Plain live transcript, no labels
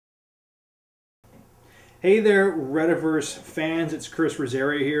Hey there, Rediverse fans. It's Chris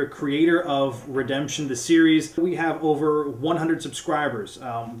Rosario here, creator of Redemption, the series. We have over 100 subscribers.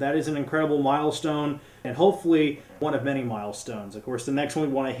 That is an incredible milestone, and hopefully one of many milestones. Of course, the next one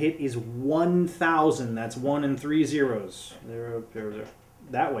we want to hit is 1,000. That's 1 and 3 zeros. There.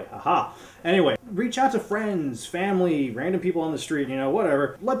 That way, aha. Anyway, reach out to friends, family, random people on the street, you know,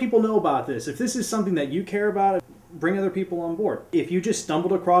 whatever. Let people know about this. If this is something that you care about, bring other people on board. If you just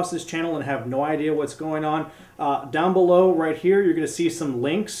stumbled across this channel and have no idea what's going on, down below right here, you're going to see some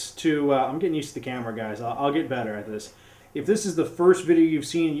links to, I'm getting used to the camera, guys. I'll get better at this. If this is the first video you've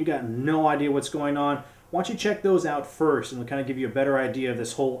seen and you got no idea what's going on, why don't you check those out first, and it'll kind of give you a better idea of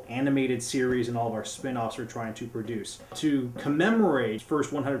this whole animated series and all of our spin-offs we're trying to produce. To commemorate the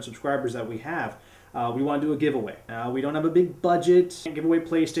first 100 subscribers that we have, we want to do a giveaway. We don't have a big budget, can't give away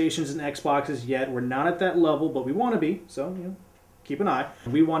PlayStations and Xboxes yet. We're not at that level, but we want to be, so you know, keep an eye.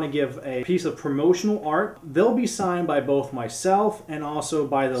 We want to give a piece of promotional art. They'll be signed by both myself and also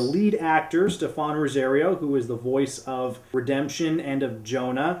by the lead actor, Stefan Rosario, who is the voice of Redemption and of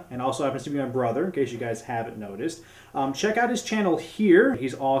Jonah, and also happens to be my brother, in case you guys haven't noticed. Check out his channel here.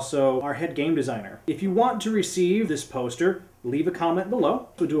 He's also our head game designer. If you want to receive this poster, leave a comment below.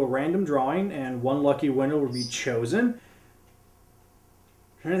 We'll do a random drawing, and one lucky winner will be chosen.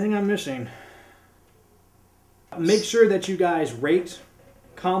 Is there anything I'm missing? Make sure that you guys rate,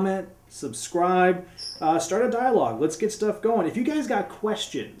 comment, subscribe, start a dialogue. Let's get stuff going. If you guys got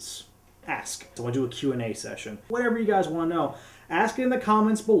questions, ask. So I'll do a Q&A session. Whatever you guys want to know, ask it in the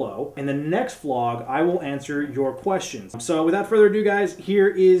comments below. In the next vlog, I will answer your questions. So without further ado, guys, here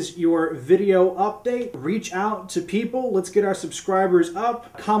is your video update. Reach out to people. Let's get our subscribers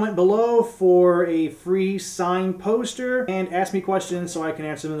up. Comment below for a free signed poster, and ask me questions so I can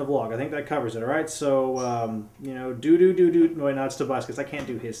answer them in the vlog. I think that covers it, all right? So, you know, no, wait, not Stabus, because I can't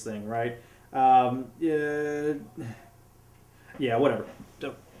do his thing, right? Yeah, whatever.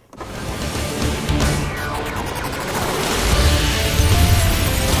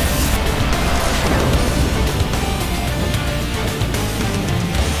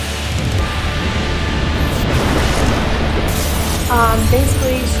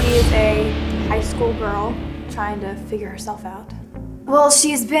 Basically, she is a high school girl trying to figure herself out. Well,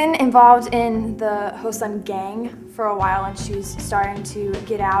 she's been involved in the Hosan gang for a while, and she's starting to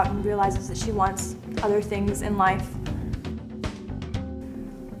get out and realizes that she wants other things in life.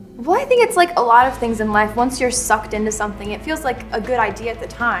 Well, I think it's like a lot of things in life. Once you're sucked into something, it feels like a good idea at the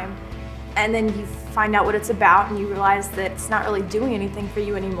time, and then you find out what it's about and you realize that it's not really doing anything for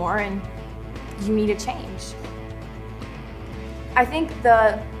you anymore and you need a change. I think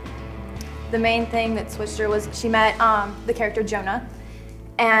the main thing that switched her was she met the character Jonah,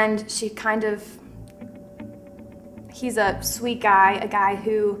 and she kind of, he's a sweet guy, a guy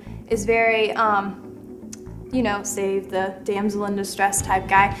who is very, you know, save the damsel in distress type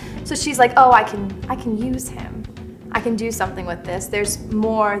guy. So she's like, oh, I can use him. I can do something with this. There's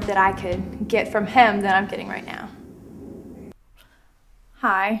more that I could get from him than I'm getting right now.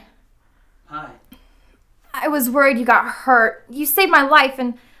 Hi. Hi. I was worried you got hurt. You saved my life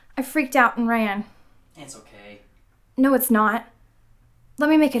and I freaked out and ran. It's okay. No, it's not. Let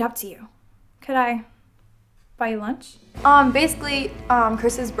me make it up to you. Could I buy you lunch? Basically,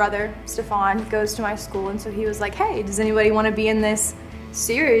 Chris's brother, Stefan, goes to my school, and so he was like, hey, does anybody want to be in this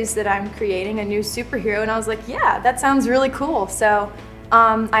series that I'm creating, a new superhero? And I was like, yeah, that sounds really cool. So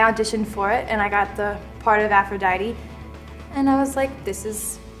I auditioned for it and I got the part of Aphrodite, and I was like, this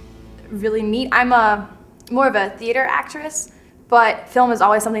is really neat. I'm more of a theater actress, but film is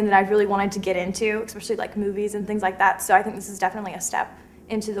always something that I've really wanted to get into, especially like movies and things like that. So I think this is definitely a step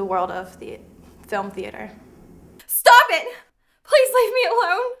into the world of the film theater. Stop it! Please leave me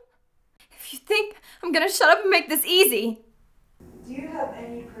alone! If you think I'm gonna shut up and make this easy. Do you have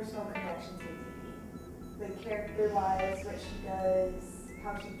any personal connections with Didi? Like character-wise, what she does,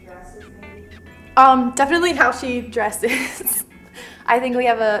 how she dresses maybe? Definitely how she dresses. I think we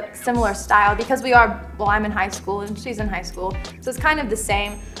have a similar style because we are, well, I'm in high school and she's in high school, so it's kind of the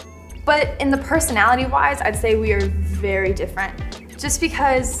same. But in the personality-wise, I'd say we are very different. Just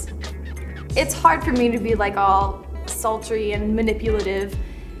because it's hard for me to be like all sultry and manipulative,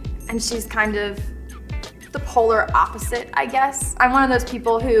 and she's kind of the polar opposite, I guess. I'm one of those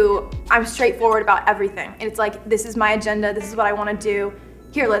people who, I'm straightforward about everything. And it's like, this is my agenda, this is what I want to do.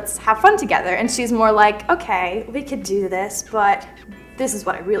 Here, let's have fun together. And she's more like, okay, we could do this, but this is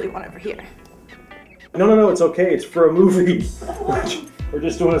what I really want over here. No, it's okay. It's for a movie. We're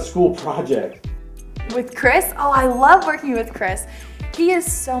just doing a school project. With Chris? Oh, I love working with Chris. He is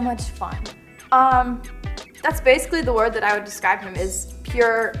so much fun. That's basically the word that I would describe him, is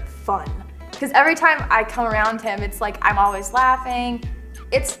pure fun. Because every time I come around him, it's like I'm always laughing.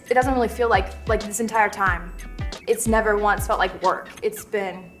 It doesn't really feel like this entire time. It's never once felt like work. It's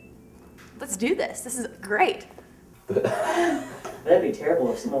been, let's do this. This is great. That'd be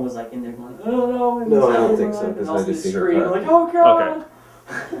terrible if someone was like in there going, oh no, No, I don't think so, because I just see her cry. like, oh god,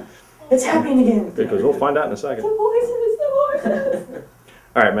 it's happening again. Because we'll find out in a second. The voices, the voices.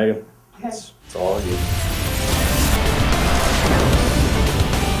 All right, Megan. Okay. It's all you.